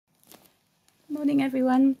Morning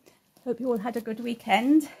everyone, hope you all had a good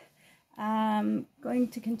weekend. Going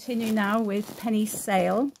to continue now with Penny's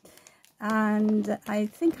sale, and I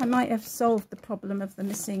think I might have solved the problem of the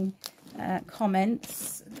missing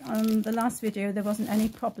comments. On the last video there wasn't any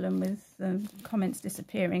problem with the comments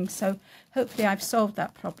disappearing, so hopefully I've solved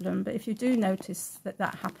that problem. But if you do notice that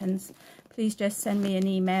that happens, please just send me an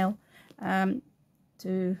email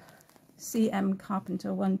to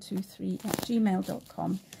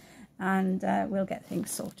cmcarpenter123@gmail.com and we'll get things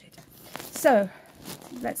sorted. So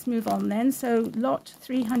let's move on then. So lot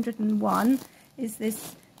 301 is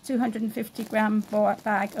this 250 gram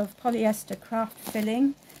bag of polyester craft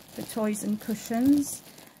filling for toys and cushions,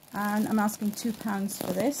 and I'm asking £2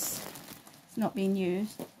 for this. It's not being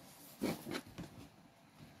used.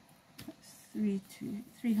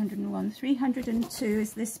 301. 302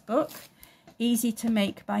 is this book, Easy to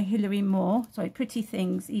Make by Hilary Moore. Sorry, Pretty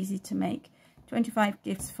Things, Easy to Make. 25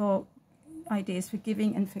 gifts for ideas for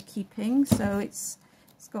giving and for keeping. So it's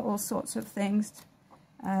got all sorts of things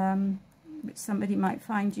which somebody might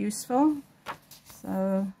find useful.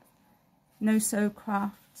 So no-sew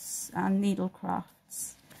crafts and needle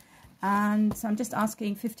crafts. And so I'm just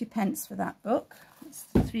asking 50p for that book. It's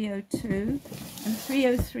 302. And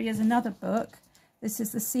 303 is another book. This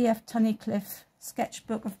is the C.F. Tunnicliffe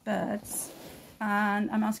Sketchbook of Birds, and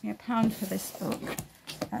I'm asking £1 for this book.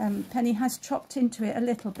 Penny has chopped into it a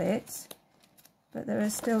little bit, but there are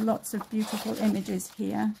still lots of beautiful images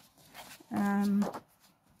here. I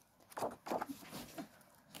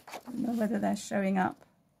don't know whether they're showing up.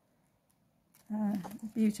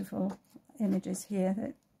 Beautiful images here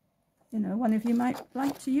that, you know, one of you might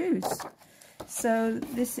like to use. So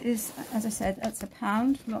this is, as I said, that's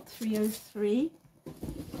 £1, lot 303.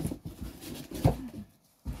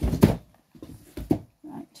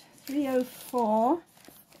 Right, 304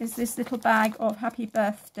 is this little bag of happy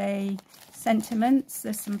birthday sentiments.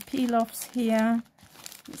 There's some peel-offs here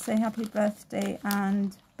that say happy birthday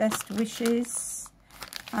and best wishes,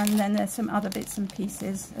 and then there's some other bits and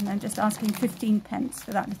pieces, and then just asking 15p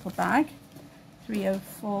for that little bag.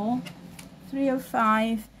 304.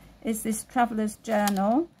 305 is this traveller's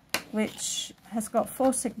journal, which has got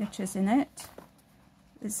 4 signatures in it.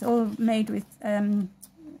 It's all made with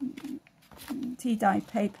tea dyed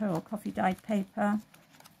paper or coffee dyed paper,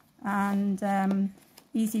 and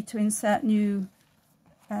easy to insert new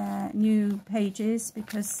pages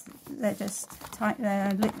because they're just tight.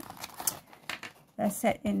 They're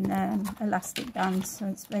set in elastic bands, so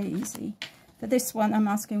it's very easy. For this one, I'm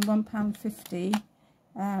asking £1.50.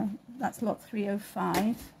 That's lot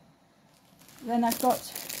 305. Then I've got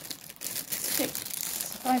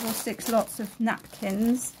 5 or 6 lots of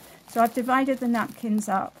napkins. So I've divided the napkins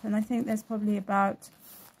up, and I think there's probably about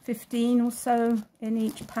 15 or so in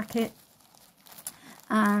each packet,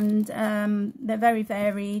 and they're very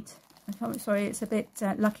varied. Sorry, it's a bit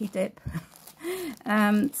lucky dip.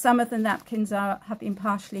 Some of the napkins have been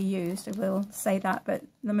partially used, I will say that, but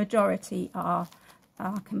the majority are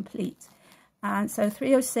complete. And so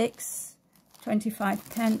 306,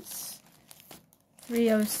 25p.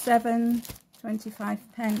 307,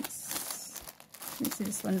 25p.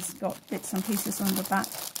 This one's got bits and pieces on the back.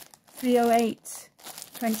 308,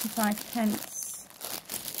 25p.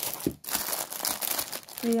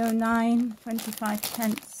 309,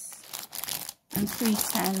 25p. And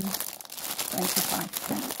 310, 25p.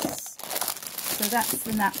 So that's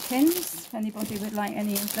the napkins, if anybody would like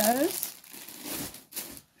any of those.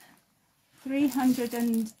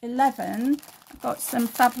 311, I've got some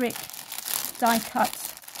fabric die cut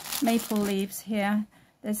maple leaves here.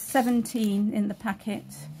 There's 17 in the packet,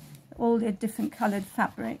 all the different coloured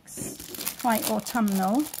fabrics, quite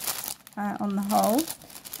autumnal on the whole.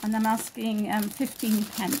 And I'm asking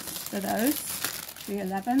 15p for those.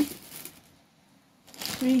 311.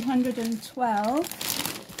 312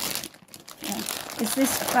 is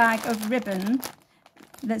this bag of ribbon.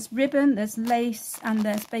 There's ribbon, there's lace, and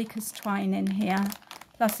there's baker's twine in here,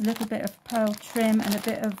 plus a little bit of pearl trim and a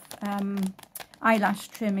bit of eyelash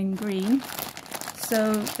trim in green.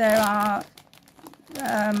 So there are,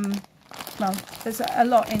 well, there's a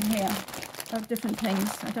lot in here of different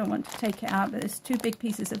things. I don't want to take it out, but there's 2 big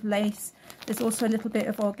pieces of lace. There's also a little bit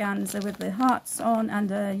of organza with the hearts on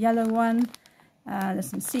and a yellow one. There's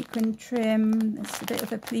some sequin trim, there's a bit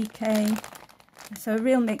of applique. So a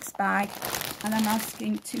real mixed bag, and I'm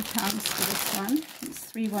asking £2 for this one. It's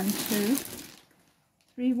 312.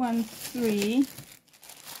 313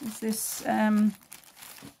 is this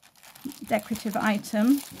decorative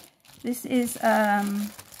item. This has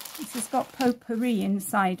got potpourri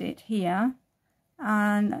inside it here,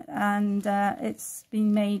 and it's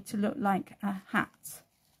been made to look like a hat.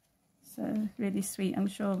 So really sweet. I'm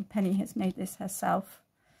sure Penny has made this herself,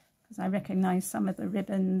 because I recognise some of the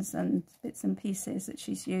ribbons and bits and pieces that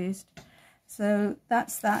she's used. So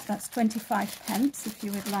that's that. That's 25p if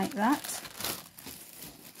you would like that.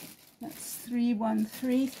 That's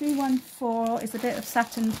 313. 314 is a bit of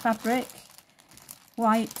satin fabric,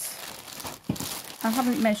 white. I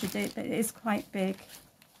haven't measured it, but it is quite big.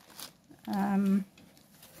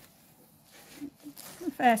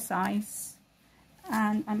 Fair size.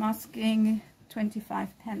 And I'm asking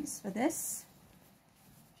 25p for this,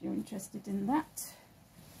 if you're interested in that.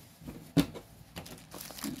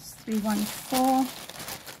 It's 314.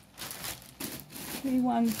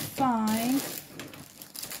 315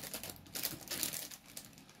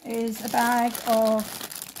 is a bag of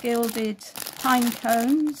gilded pine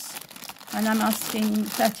cones, and I'm asking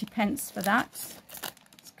 30p for that.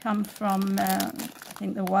 It's come from I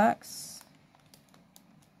think the Works.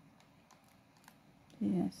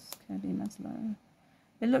 Yes, Kirby Maslow.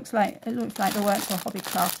 It looks like the Works or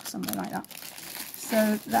Hobbycraft or something like that.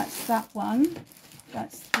 So that's that one.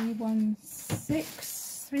 That's 316.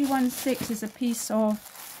 316 is a piece of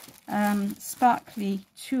sparkly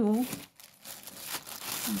tulle.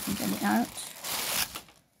 You can get it out.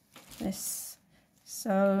 This,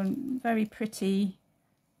 so very pretty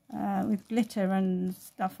with glitter and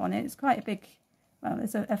stuff on it. It's quite a big. Well,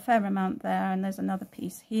 there's a fair amount there, and there's another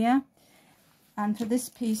piece here. And for this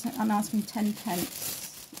piece, I'm asking 10p.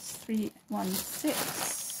 It's 316.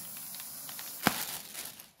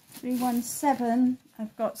 317,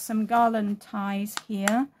 I've got some garland ties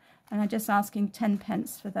here, and I'm just asking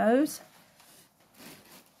 10p for those.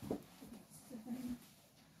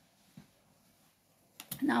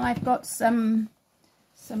 Now I've got some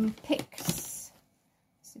picks.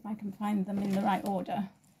 See if I can find them in the right order.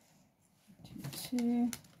 2, 2,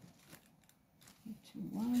 2,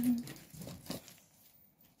 1.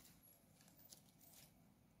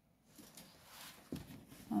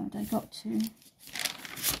 Oh, I got two.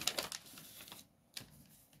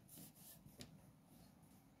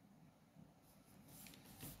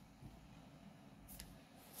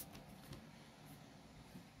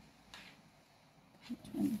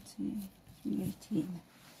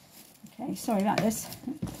 Okay, sorry about this.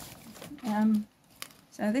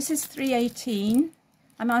 So this is 318.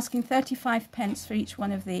 I'm asking 35p for each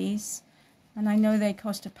one of these, and I know they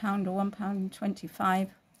cost £1 or £1.25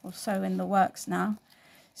 or so in the Works now.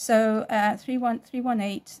 So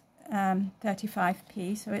 318,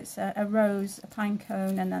 35p. So it's a rose, a pine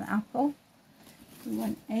cone, and an apple.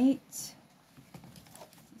 318.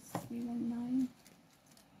 319.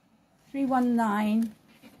 319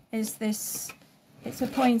 is this. It's a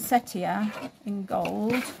poinsettia in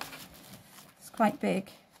gold. It's quite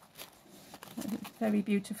big. Very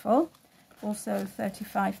beautiful. Also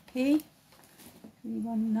 35p.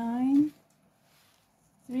 319.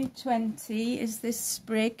 320 is this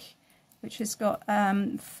sprig, which has got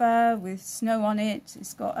fur with snow on it.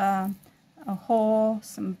 It's got a haw,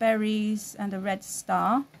 some berries, and a red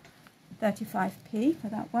star. 35p for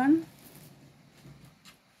that one.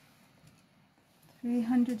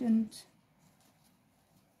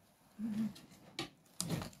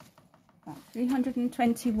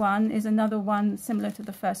 321 is another one similar to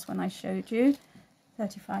the first one I showed you.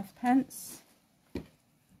 35p.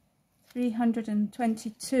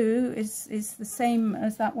 322 is the same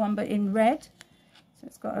as that one, but in red. So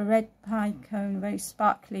it's got a red pine cone, very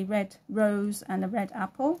sparkly red rose, and a red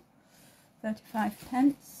apple.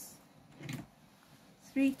 35p.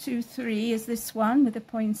 323 is this one with a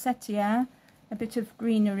poinsettia, a bit of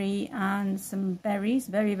greenery and some berries,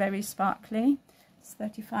 very, very sparkly. It's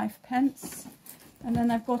 35p. And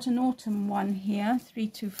then I've got an autumn one here,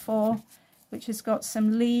 324, which has got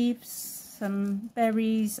some leaves, some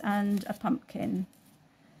berries, and a pumpkin.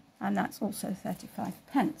 And that's also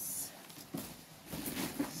 35p. So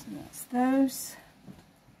that's those.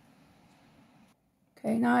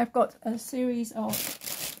 Okay, now I've got a series of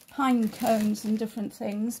pine cones and different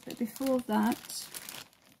things, but before that,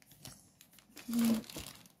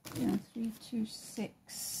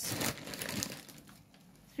 326.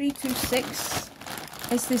 326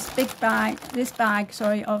 is this bag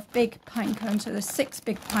of big pine cones. So there's 6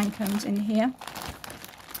 big pine cones in here,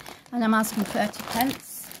 and I'm asking 30p.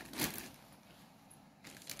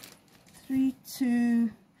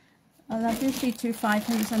 325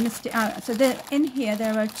 pence. I missed it out. So in here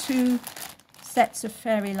there are 2 sets of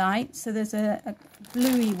fairy lights. So there's a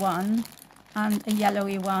bluey one and a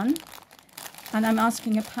yellowy one, and I'm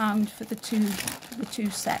asking £1 for the two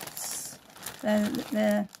sets.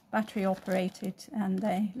 They're battery operated, and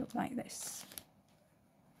they look like this.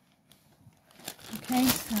 Okay,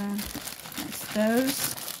 so that's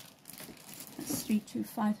those.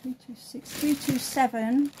 325, 326,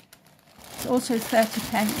 327. It's also 30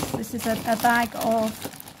 pence. This is a bag of,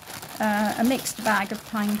 a mixed bag of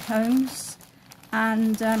pine cones,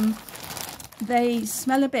 and they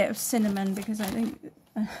smell a bit of cinnamon because I think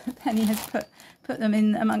Penny has put them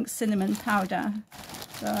in amongst cinnamon powder.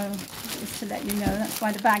 So just to let you know, that's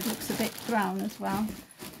why the bag looks a bit brown as well.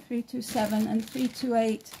 327 and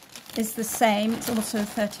 328 is the same. It's also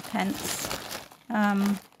 30 pence.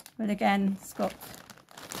 But again, it's got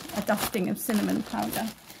a dusting of cinnamon powder.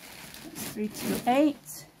 That's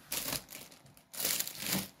 328.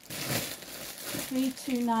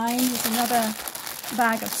 329 is another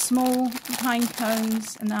bag of small pine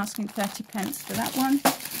cones, and they're asking 30 pence for that one.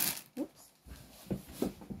 Oops.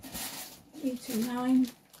 329.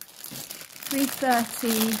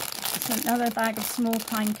 330 is another bag of small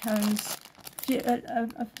pine cones.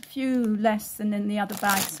 A few less than in the other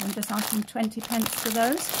bags, so I'm just asking 20 pence for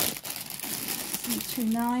those.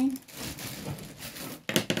 329.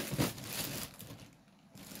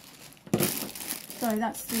 Sorry,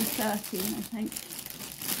 that's 330, I think.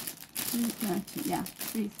 330, yeah,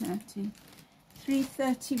 330.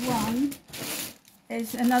 331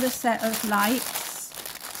 is another set of lights.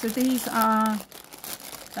 So these are,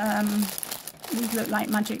 these look like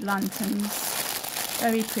magic lanterns.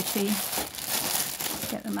 Very pretty.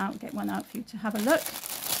 Get them out, get one out for you to have a look.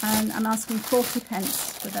 And I'm asking 40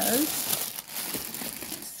 pence for those.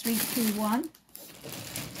 That's 321.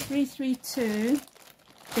 332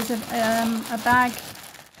 is a bag,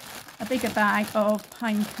 a bigger bag of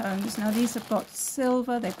pine cones. Now these have got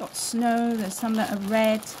silver, they've got snow, there's some that are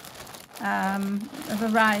red, a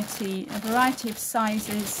variety of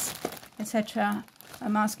sizes, etc.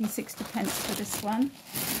 I'm asking 60 pence for this one.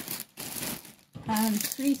 And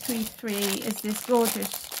 333 is this gorgeous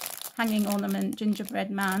hanging ornament gingerbread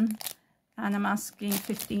man, and I'm asking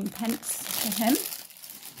 15 pence for him.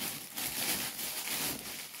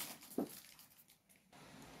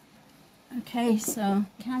 Okay, so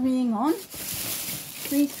carrying on.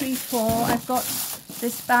 334, I've got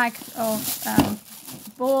this bag of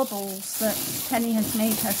baubles that Penny has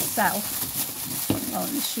made herself. Well,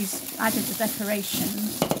 she's added the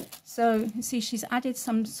decorations. So you see, she's added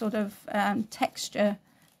some sort of texture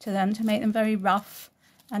to them to make them very rough,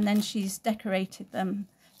 and then she's decorated them.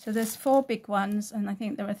 So there's 4 big ones, and I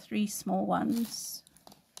think there are 3 small ones.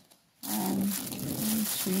 1, 2,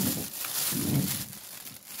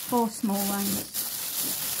 4 small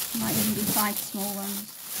ones. Might even be 5 small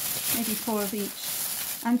ones. Maybe 4 of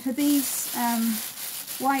each. And for these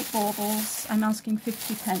white baubles, I'm asking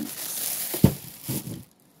 50 pence.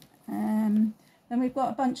 Then we've got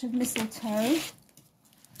a bunch of mistletoe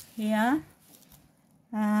here,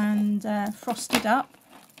 and frosted up,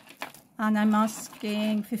 and I'm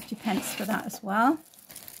asking 50 pence for that as well.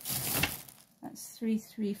 That's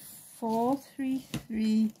 334,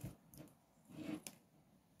 33.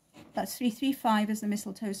 That's 335 is the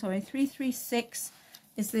mistletoe, sorry. 336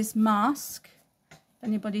 is this mask. If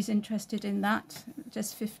anybody's interested in that,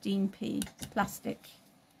 just 15p. It's plastic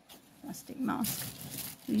mask.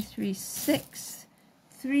 336.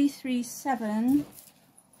 337,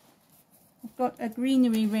 I've got a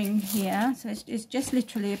greenery ring here, so it's just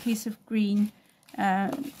literally a piece of green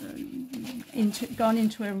gone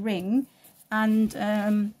into a ring, and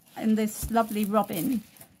this lovely robin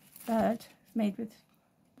bird made with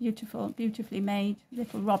beautifully made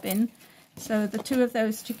little robin. So the 2 of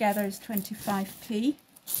those together is 25p.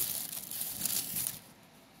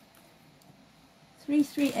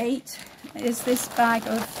 338 is this bag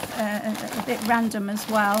of a bit random as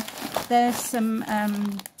well. There's some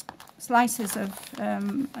slices of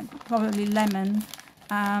probably lemon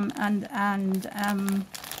and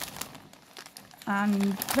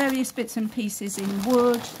various bits and pieces in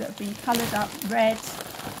wood that have been coloured up red.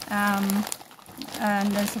 And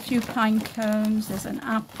there's a few pine cones. There's an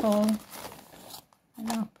apple.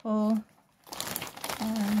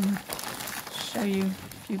 Show you a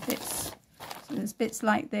few bits. There's bits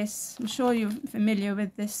like this. I'm sure you're familiar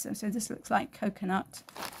with this. So this looks like coconut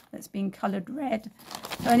that's been coloured red.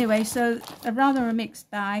 So anyway, so a mixed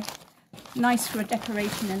bag. Nice for a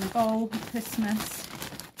decoration in a bowl at Christmas.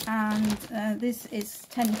 And this is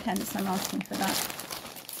 10 pence I'm asking for that.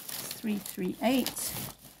 338.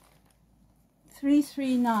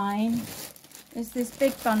 339 is this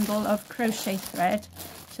big bundle of crochet thread.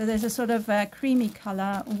 So there's a sort of creamy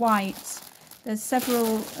colour, white. There's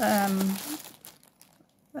several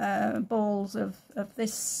balls of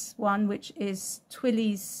this one, which is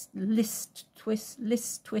Twilly's List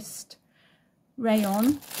Twist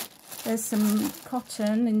rayon. There's some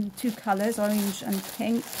cotton in 2 colours, orange and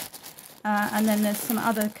pink. And then there's some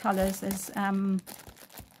other colours. There's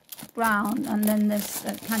brown, and then there's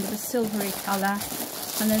kind of a silvery colour,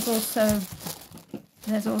 and there's also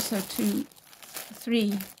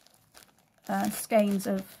three skeins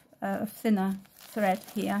of thinner thread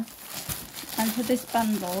here. And for this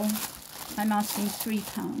bundle I'm asking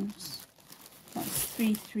 £3. That's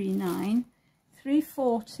 £3.39.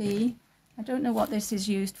 £3.40. I don't know what this is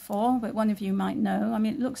used for, but one of you might know. I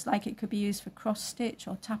mean, it looks like it could be used for cross stitch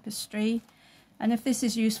or tapestry. And if this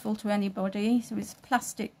is useful to anybody, so it's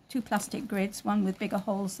plastic, 2 plastic grids, one with bigger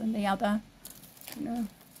holes than the other. I don't know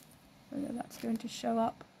whether that's going to show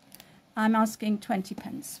up. I'm asking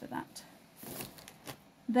 20p for that.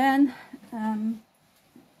 Then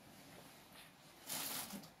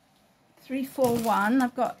 £3.41.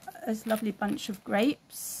 I've got this lovely bunch of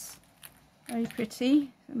grapes, very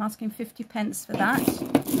pretty. I'm asking 50p for that.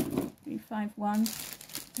 3.41.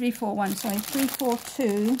 Sorry,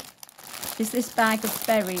 3.42 is this bag of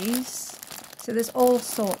berries. So there's all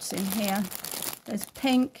sorts in here. There's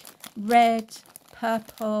pink, red,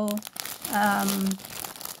 purple, a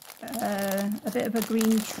bit of a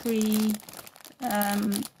green tree.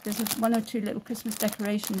 There's one or two little Christmas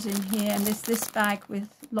decorations in here, and there's this bag with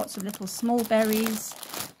lots of little small berries,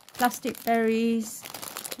 plastic berries,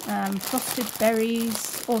 frosted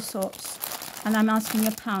berries, all sorts. And I'm asking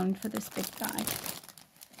 £1 for this big bag.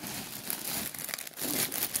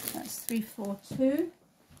 That's £3.42.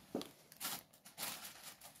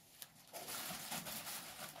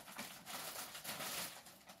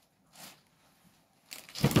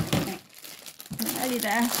 Nearly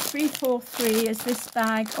there. £3.43 is this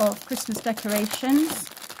bag of Christmas decorations.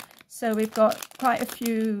 So we've got quite a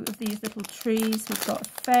few of these little trees. We've got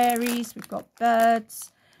fairies, we've got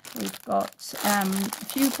birds, we've got a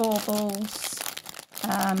few baubles,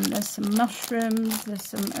 there's some mushrooms, there's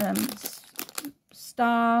some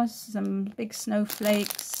stars, some big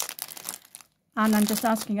snowflakes, and I'm just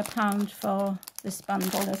asking £1 for this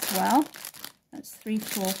bundle as well. That's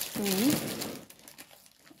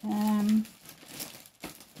 £3.43.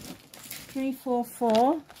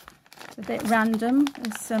 3.44. It's a bit random.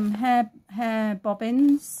 There's some hair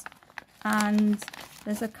bobbins, and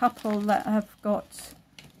there's a couple that have got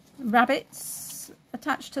rabbits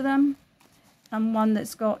attached to them, and one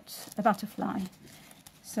that's got a butterfly.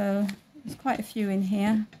 So there's quite a few in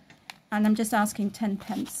here, and I'm just asking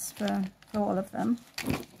 10p for all of them.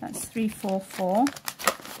 That's 3.44.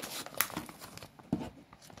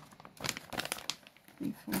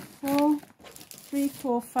 3.44.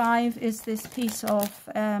 3.45 is this piece of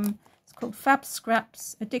it's called Fab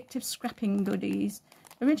Scraps Addictive Scrapping Goodies.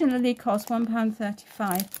 Originally cost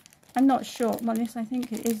 £1.35. I'm not sure. Well, yes, I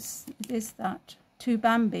think it is that. To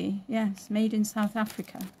Bambi, yes, made in South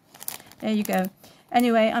Africa. There you go.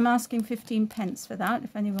 Anyway, I'm asking 15p for that,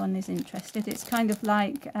 if anyone is interested. It's kind of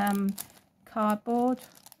like cardboard,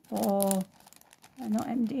 or not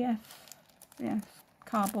MDF. Yeah,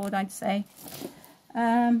 cardboard, I'd say.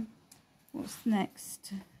 What's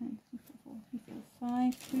next?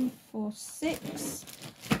 3.45, 3.46.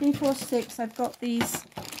 3.46. I've got these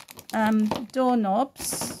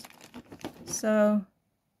doorknobs. So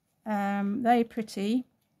very pretty.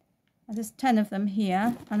 There's 10 of them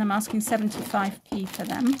here, and I'm asking 75p for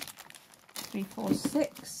them.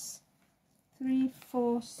 3.46.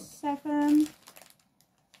 3.47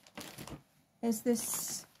 is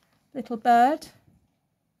this little bird.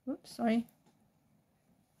 Oops, sorry.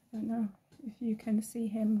 I don't know if you can see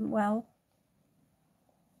him well.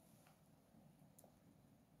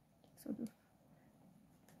 Sort of.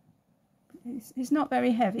 He's not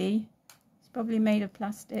very heavy. It's probably made of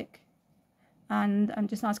plastic. And I'm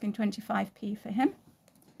just asking 25p for him.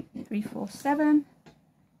 3.47.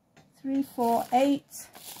 3.48.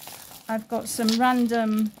 I've got some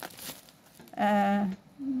random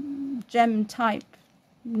gem type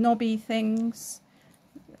knobby things.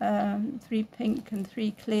 3 pink and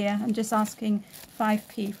 3 clear. I'm just asking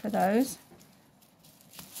 5p for those.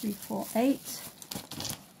 3.48.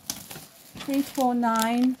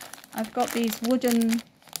 3.49. I've got these wooden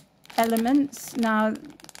elements. Now,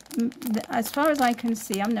 as far as I can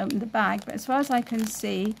see, I haven't opened the bag, but as far as I can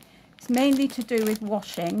see, it's mainly to do with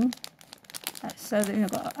washing. So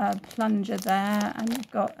you've got a plunger there, and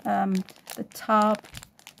you've got the tub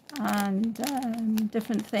and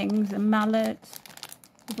different things, a mallet.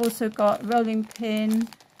 We've also got a rolling pin,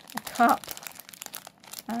 a cup,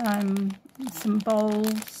 some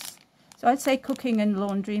bowls. So I'd say cooking and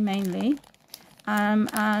laundry mainly. I'm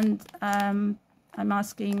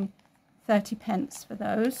asking 30p for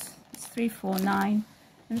those. It's 3.49.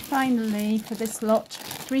 And finally, for this lot,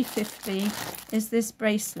 3.50 is this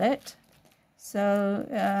bracelet. So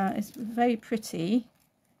it's very pretty,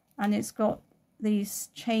 and it's got these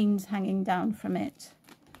chains hanging down from it.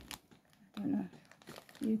 I don't know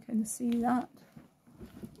if you can see that.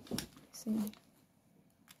 See,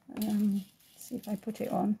 see if I put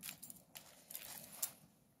it on.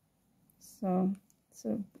 So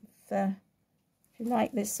if you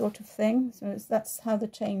like this sort of thing, so that's how the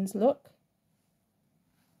chains look.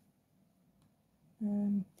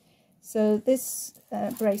 So this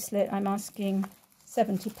bracelet, I'm asking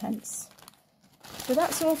 70p. So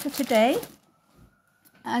that's all for today.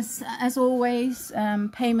 As always,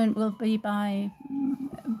 payment will be by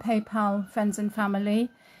PayPal, friends and family.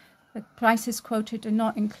 The prices quoted do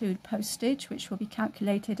not include postage, which will be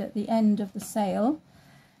calculated at the end of the sale.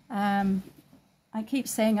 I keep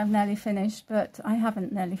saying I've nearly finished, but I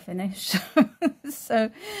haven't nearly finished.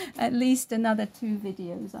 So at least another 2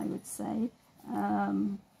 videos, I would say.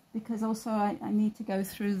 Because also I need to go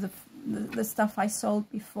through the stuff I sold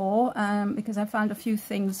before, because I found a few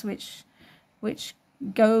things which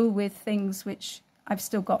go with things which I've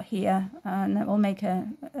still got here, and that will make a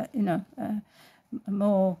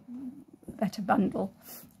more better bundle.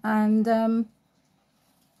 And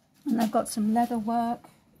I've got some leather work.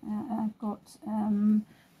 I've got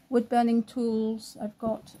wood burning tools. I've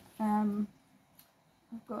got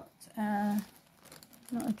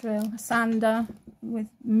not a drill, a sander with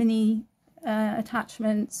mini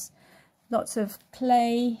attachments, lots of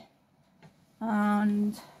clay,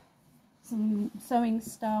 and some sewing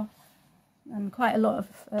stuff, and quite a lot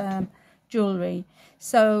of jewellery.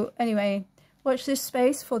 So anyway, watch this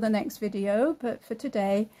space for the next video, but for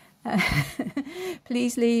today,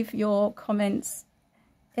 please leave your comments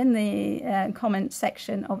in the comment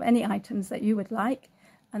section of any items that you would like,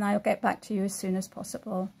 and I'll get back to you as soon as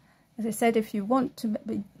possible. As I said, if you want to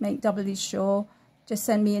make doubly sure, just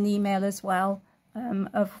send me an email as well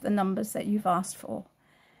of the numbers that you've asked for.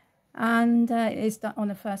 And it is done on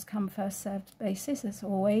a first come, first served basis, as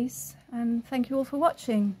always. And thank you all for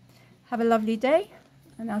watching. Have a lovely day,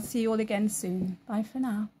 and I'll see you all again soon. Bye for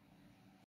now.